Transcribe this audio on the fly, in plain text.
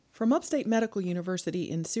From Upstate Medical University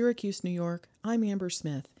in Syracuse, New York, I'm Amber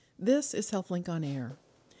Smith. This is HealthLink on Air.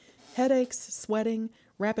 Headaches, sweating,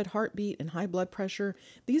 rapid heartbeat, and high blood pressure,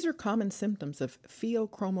 these are common symptoms of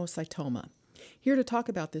Pheochromocytoma. Here to talk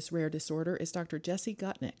about this rare disorder is Dr. Jesse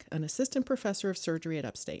Gutnick, an assistant professor of surgery at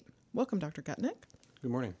Upstate. Welcome, Dr. Gutnick.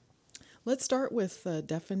 Good morning. Let's start with the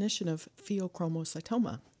definition of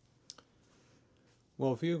Pheochromocytoma.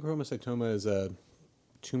 Well, pheochromocytoma is a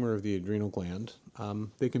tumor of the adrenal gland.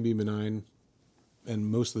 They can be benign, and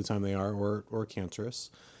most of the time they are, or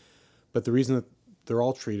cancerous. But the reason that they're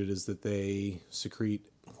all treated is that they secrete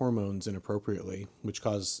hormones inappropriately, which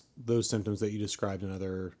cause those symptoms that you described and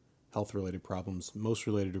other health-related problems, most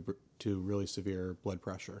related to really severe blood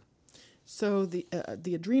pressure. So the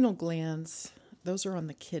adrenal glands, those are on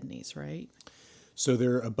the kidneys, right? So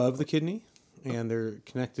they're above the kidney, and they're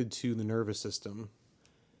connected to the nervous system.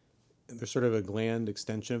 They're sort of a gland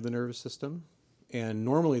extension of the nervous system, and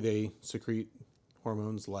normally they secrete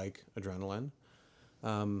hormones like adrenaline.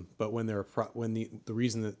 But when one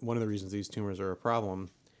of the reasons these tumors are a problem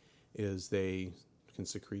is they can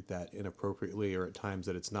secrete that inappropriately, or at times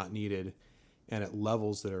that it's not needed, and at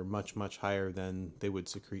levels that are much, much higher than they would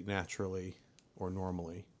secrete naturally or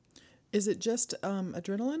normally. Is it just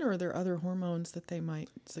adrenaline, or are there other hormones that they might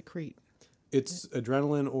secrete? It's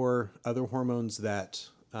adrenaline or other hormones that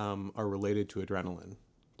are related to adrenaline.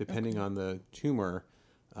 Depending on the tumor,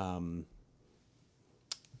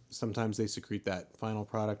 sometimes they secrete that final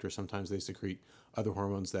product, or sometimes they secrete other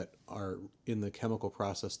hormones that are in the chemical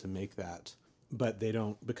process to make that. But they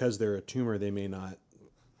don't, because they're a tumor, they may not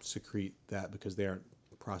secrete that because they aren't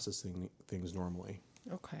processing things normally.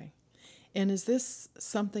 Okay. And is this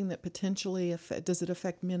something that potentially does it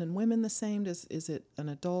affect men and women the same? Is it an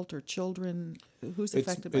adult or children? Who's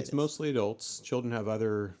affected by this? It's mostly adults. Children have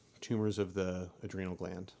other tumors of the adrenal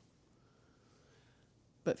gland.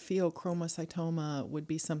 But pheochromocytoma would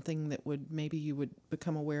be something that maybe you would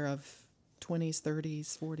become aware of 20s,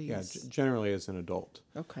 30s, 40s? Yeah, generally as an adult.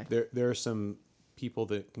 Okay. There are some people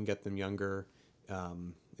that can get them younger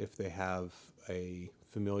if they have a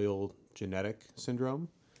familial genetic syndrome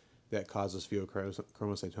that causes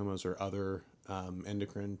pheochromocytomas or other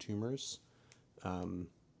endocrine tumors. And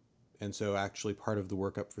so actually part of the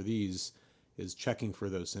workup for these is checking for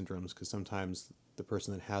those syndromes, because sometimes the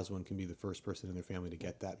person that has one can be the first person in their family to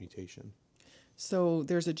get that mutation. So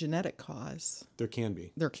there's a genetic cause. There can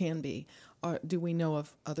be. There can be. Do we know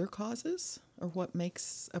of other causes, or what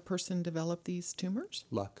makes a person develop these tumors?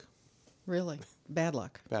 Luck. Really? Bad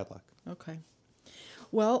luck? Bad luck. Okay.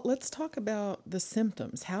 Well, let's talk about the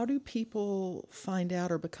symptoms. How do people find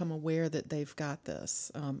out or become aware that they've got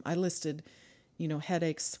this? I listed,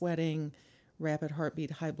 headaches, sweating, rapid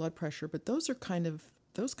heartbeat, high blood pressure, but those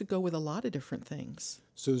could go with a lot of different things.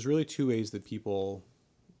 So there's really two ways that people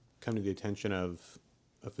come to the attention of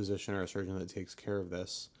a physician or a surgeon that takes care of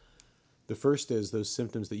this. The first is those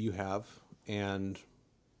symptoms that you have, and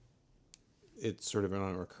it's sort of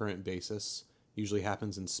on a recurrent basis. Usually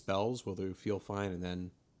happens in spells where they feel fine and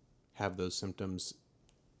then have those symptoms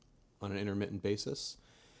on an intermittent basis,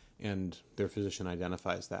 and their physician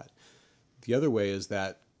identifies that. The other way is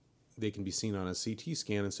that they can be seen on a CT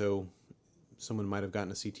scan, and so someone might have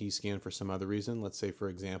gotten a CT scan for some other reason. Let's say, for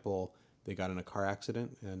example, they got in a car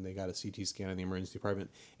accident and they got a CT scan in the emergency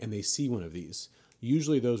department, and they see one of these.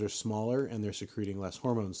 Usually those are smaller and they're secreting less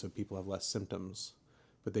hormones, so people have less symptoms,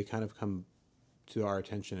 but they kind of come to our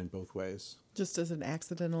attention in both ways. Just as an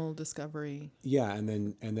accidental discovery. Yeah, and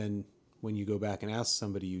then when you go back and ask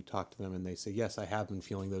somebody, you talk to them and they say, yes, I have been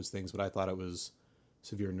feeling those things, but I thought it was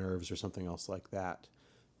severe nerves or something else like that.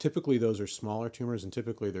 Typically those are smaller tumors, and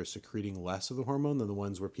typically they're secreting less of the hormone than the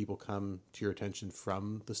ones where people come to your attention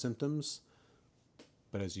from the symptoms.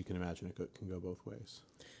 But as you can imagine, it can go both ways.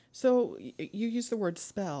 So you use the word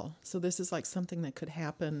spell. So this is like something that could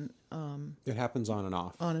happen. It happens on and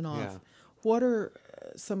off. On and off. Yeah. What are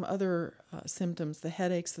some other symptoms? The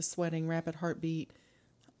headaches, the sweating, rapid heartbeat,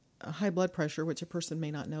 high blood pressure, which a person may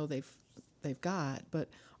not know they've got. But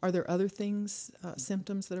are there other things,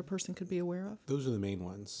 symptoms that a person could be aware of? Those are the main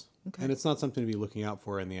ones. Okay. And it's not something to be looking out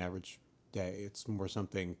for in the average day. It's more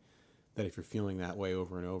something that if you're feeling that way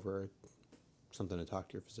over and over, something to talk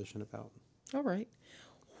to your physician about. All right.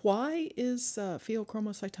 Why is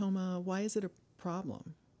pheochromocytoma, why is it a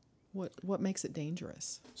problem? What makes it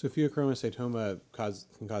dangerous? So pheochromocytoma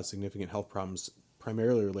can cause significant health problems,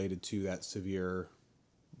 primarily related to that severe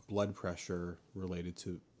blood pressure related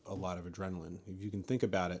to a lot of adrenaline. If you can think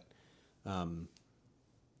about it,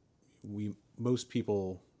 most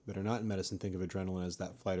people that are not in medicine think of adrenaline as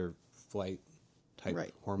that flight type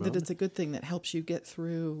Right. hormone. That it's a good thing that helps you get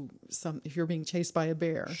through if you're being chased by a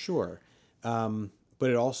bear. Sure. But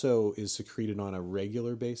it also is secreted on a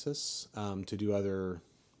regular basis to do other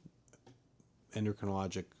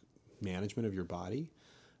endocrinologic management of your body.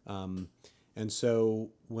 And so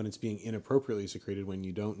when it's being inappropriately secreted, when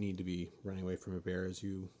you don't need to be running away from a bear, as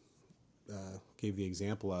you gave the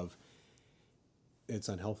example of, it's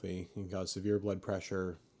unhealthy and can cause severe blood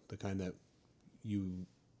pressure, the kind that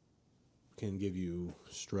can give you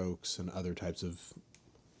strokes and other types of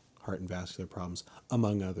heart and vascular problems,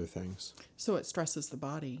 among other things. So it stresses the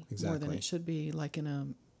body more than Exactly. it should be, like in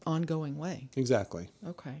an ongoing way. Exactly.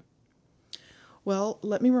 Okay. Well,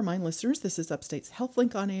 let me remind listeners, this is Upstate's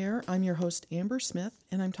HealthLink on Air. I'm your host, Amber Smith,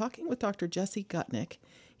 and I'm talking with Dr. Jesse Gutnick.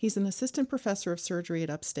 He's an assistant professor of surgery at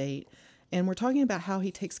Upstate, and we're talking about how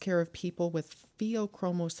he takes care of people with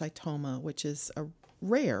Pheochromocytoma, which is a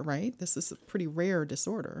rare, right? This is a pretty rare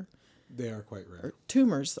disorder. They are quite rare.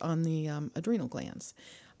 Tumors on the adrenal glands.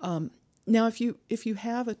 Now, if you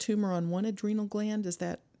have a tumor on one adrenal gland, does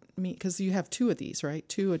that mean, because you have two of these, right?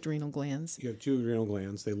 Two adrenal glands. You have two adrenal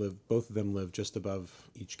glands. Both of them live just above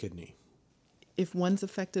each kidney. If one's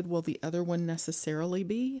affected, will the other one necessarily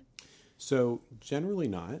be? So generally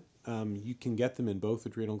not. You can get them in both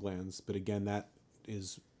adrenal glands, but again, that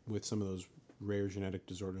is with some of those rare genetic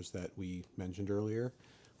disorders that we mentioned earlier,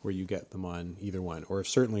 where you get them on either one. Or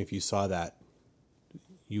certainly if you saw that,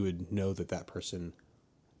 you would know that person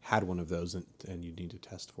had one of those and you'd need to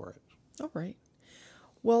test for it. All right.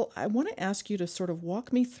 Well, I want to ask you to sort of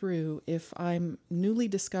walk me through, if I'm newly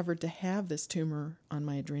discovered to have this tumor on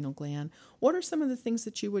my adrenal gland, what are some of the things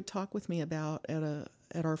that you would talk with me about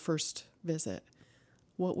at our first visit?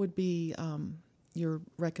 What would be your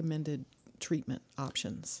recommended treatment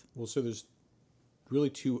options? Well, so there's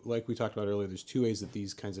really two, like we talked about earlier, there's two ways that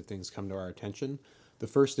these kinds of things come to our attention. The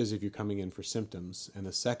first is if you're coming in for symptoms, and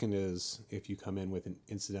the second is if you come in with an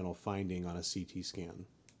incidental finding on a CT scan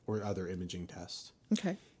or other imaging test.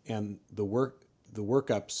 Okay. And the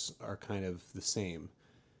workups are kind of the same.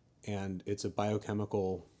 And it's a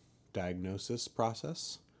biochemical diagnosis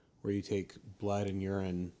process where you take blood and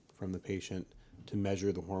urine from the patient to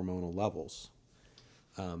measure the hormonal levels,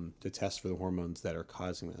 to test for the hormones that are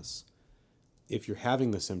causing this. If you're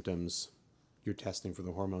having the symptoms, you're testing for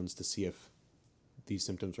the hormones to see if these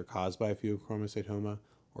symptoms are caused by pheochromocytoma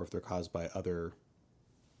or if they're caused by other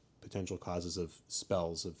potential causes of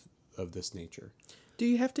spells of this nature. Do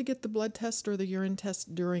you have to get the blood test or the urine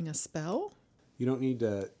test during a spell? You don't need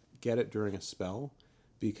to get it during a spell,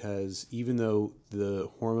 because even though the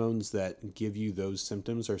hormones that give you those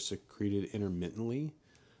symptoms are secreted intermittently,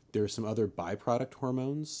 there are some other byproduct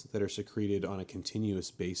hormones that are secreted on a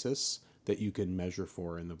continuous basis that you can measure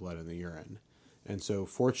for in the blood and the urine. And so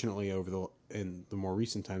fortunately, in the more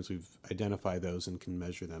recent times, we've identified those and can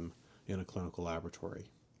measure them in a clinical laboratory.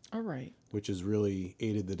 All right. Which has really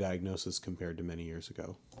aided the diagnosis compared to many years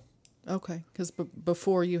ago. Okay, because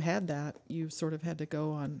before you had that, you sort of had to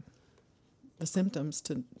go on the symptoms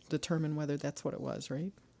to determine whether that's what it was,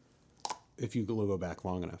 right? If you go back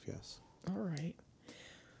long enough, yes. All right.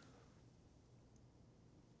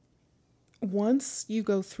 Once you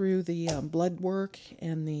go through the blood work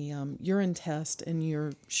and the urine test, and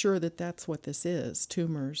you're sure that that's what this is,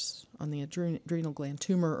 tumors on the adrenal gland,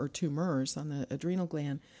 tumor or tumors on the adrenal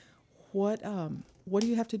gland, what do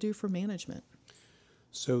you have to do for management?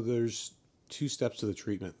 So there's two steps to the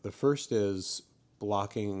treatment. The first is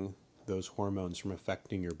blocking those hormones from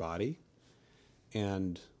affecting your body,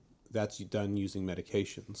 and that's done using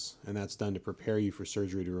medications, and that's done to prepare you for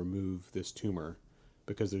surgery to remove this tumor,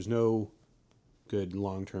 because there's no good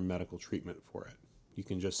long-term medical treatment for it. You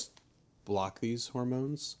can just block these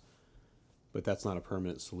hormones, but that's not a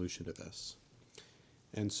permanent solution to this.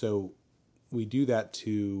 And so we do that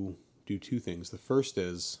to do two things. The first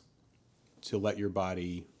is to let your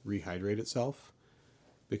body rehydrate itself,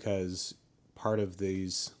 because part of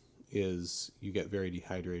these is you get very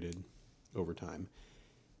dehydrated over time.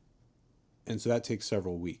 And so that takes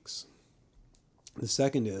several weeks. The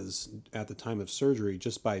second is, at the time of surgery,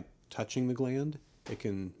 just by touching the gland, it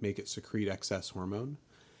can make it secrete excess hormone.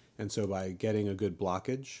 And so by getting a good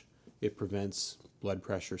blockage, it prevents blood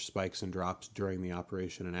pressure spikes and drops during the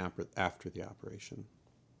operation and after the operation.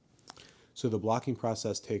 So the blocking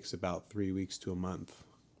process takes about 3 weeks to a month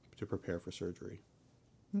to prepare for surgery.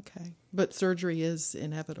 Okay. But surgery is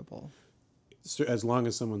inevitable. So as long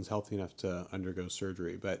as someone's healthy enough to undergo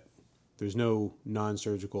surgery, but there's no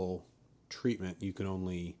non-surgical treatment. You can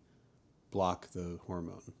only block the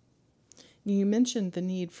hormone. You mentioned the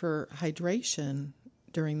need for hydration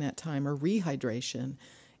during that time, or rehydration.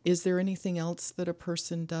 Is there anything else that a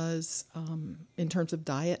person does in terms of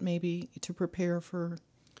diet, maybe, to prepare for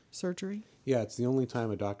surgery? Yeah, it's the only time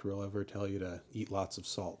a doctor will ever tell you to eat lots of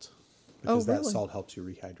salt. Oh, Because that really? salt helps you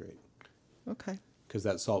rehydrate. Okay. Because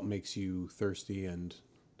that salt makes you thirsty and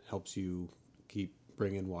helps you keep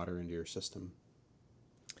bringing water into your system.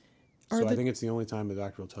 So I think it's the only time the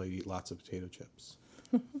doctor will tell you to eat lots of potato chips.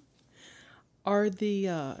 Are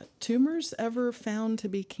the tumors ever found to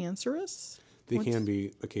be cancerous? They can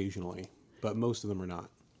be occasionally, but most of them are not.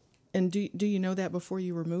 And do you know that before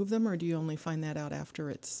you remove them, or do you only find that out after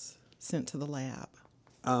it's sent to the lab?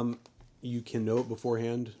 You can know it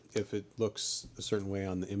beforehand if it looks a certain way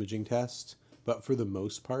on the imaging test, but for the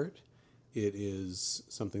most part, it is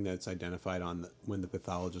something that's identified when the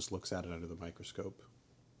pathologist looks at it under the microscope.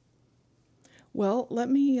 Well, let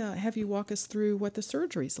me have you walk us through what the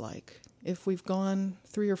surgery's like. If we've gone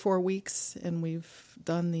 3 or 4 weeks and we've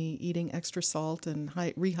done the eating extra salt and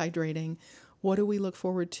rehydrating, what do we look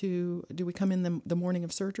forward to? Do we come in the morning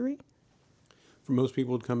of surgery? For most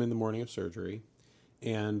people, it would come in the morning of surgery,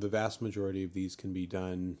 and the vast majority of these can be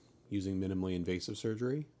done using minimally invasive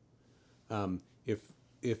surgery. If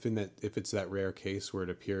it's that rare case where it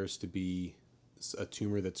appears to be a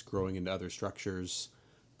tumor that's growing into other structures,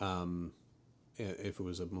 if it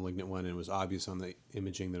was a malignant one and it was obvious on the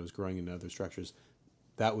imaging that it was growing into other structures,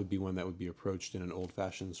 that would be one that would be approached in an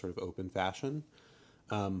old-fashioned sort of open fashion.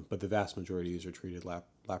 But the vast majority of these are treated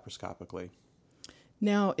laparoscopically.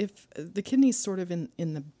 Now, if the kidney's sort of in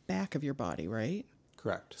the back of your body, right?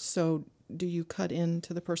 Correct. So do you cut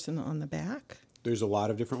into the person on the back? There's a lot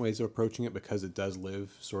of different ways of approaching it because it does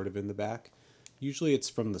live sort of in the back. Usually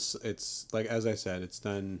it's like, as I said, it's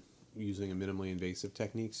done using a minimally invasive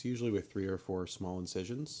techniques, usually with 3 or 4 small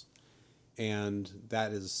incisions. And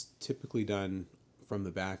that is typically done from the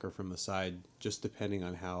back or from the side, just depending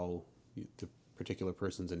on how the particular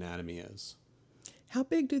person's anatomy is. How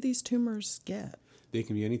big do these tumors get? They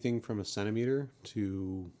can be anything from a centimeter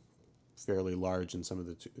to fairly large in some of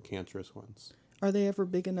the cancerous ones. Are they ever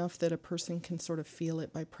big enough that a person can sort of feel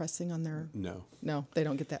it by pressing on their... No. No, they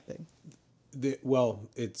don't get that big. Well,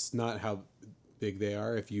 it's not how big they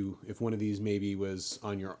are. If one of these maybe was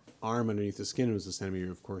on your arm underneath the skin, it was a centimeter,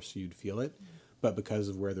 of course you'd feel it. But because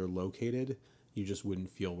of where they're located, you just wouldn't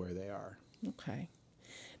feel where they are. Okay.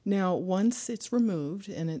 Now, once it's removed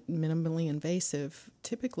and it's minimally invasive,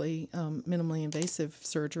 typically minimally invasive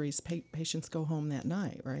surgeries, patients go home that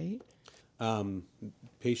night, right?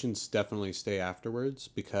 Patients definitely stay afterwards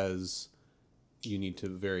because you need to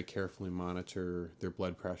very carefully monitor their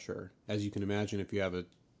blood pressure. As you can imagine, if you have a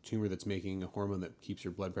tumor that's making a hormone that keeps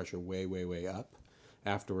your blood pressure way, way, way up,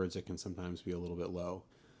 afterwards it can sometimes be a little bit low.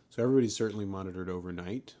 So everybody's certainly monitored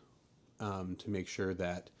overnight to make sure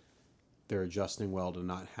that they're adjusting well to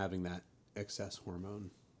not having that excess hormone.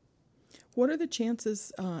 What are the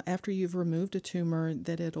chances after you've removed a tumor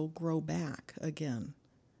that it'll grow back again?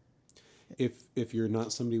 If you're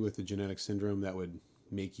not somebody with a genetic syndrome that would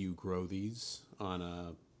make you grow these on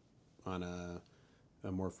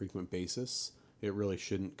a more frequent basis, it really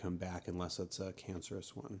shouldn't come back unless it's a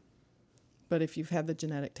cancerous one. But if you've had the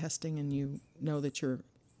genetic testing and you know that you're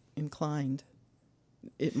inclined,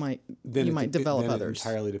 you might develop others. It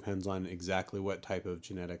entirely depends on exactly what type of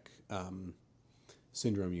genetic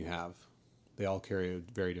syndrome you have. They all carry a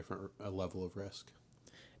very different level of risk.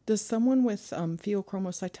 Does someone with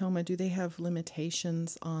pheochromocytoma, do they have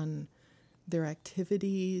limitations on their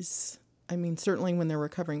activities? I mean, certainly when they're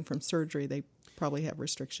recovering from surgery, they probably have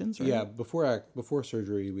restrictions, right? Yeah, before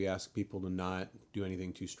surgery, we ask people to not do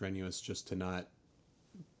anything too strenuous, just to not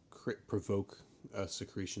provoke a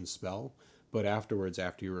secretion spell. But afterwards,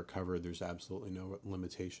 after you recover, there's absolutely no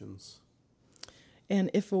limitations. And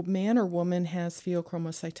if a man or woman has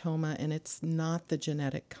pheochromocytoma and it's not the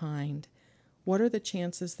genetic kind, what are the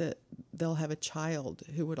chances that they'll have a child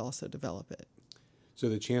who would also develop it? So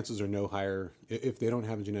the chances are no higher. If they don't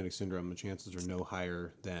have a genetic syndrome, the chances are no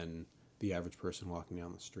higher than the average person walking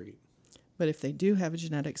down the street. But if they do have a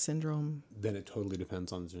genetic syndrome... Then it totally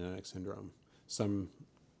depends on the genetic syndrome.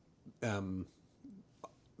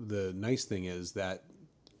 The nice thing is that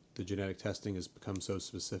the genetic testing has become so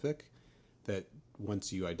specific that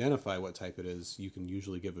once you identify what type it is, you can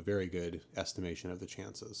usually give a very good estimation of the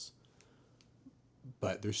chances.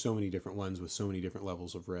 But there's so many different ones with so many different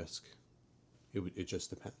levels of risk. It just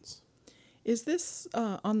depends. Is this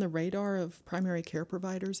on the radar of primary care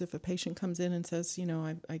providers? If a patient comes in and says,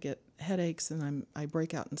 I get headaches and I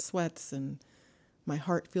break out in sweats and my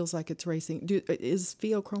heart feels like it's racing, is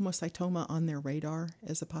pheochromocytoma on their radar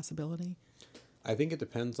as a possibility? I think it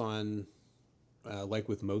depends on, like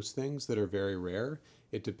with most things that are very rare,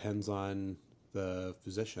 it depends on the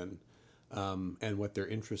physician and what their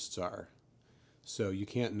interests are. So you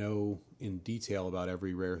can't know in detail about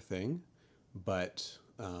every rare thing, but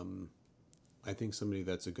I think somebody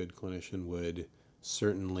that's a good clinician would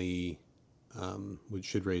certainly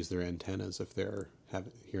should raise their antennas if they're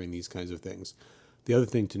hearing these kinds of things. The other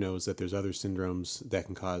thing to know is that there's other syndromes that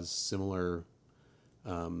can cause similar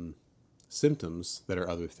symptoms that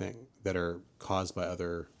are caused by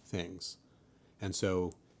other things, and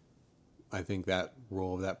so I think that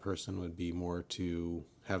role of that person would be more to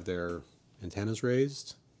have their antennas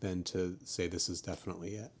raised than to say this is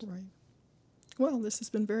definitely it. Right. Well, this has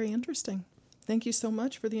been very interesting. Thank you so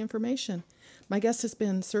much for the information. My guest has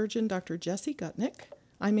been surgeon Dr. Jesse Gutnick.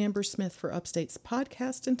 I'm Amber Smith for Upstate's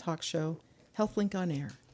podcast and talk show, HealthLink on Air.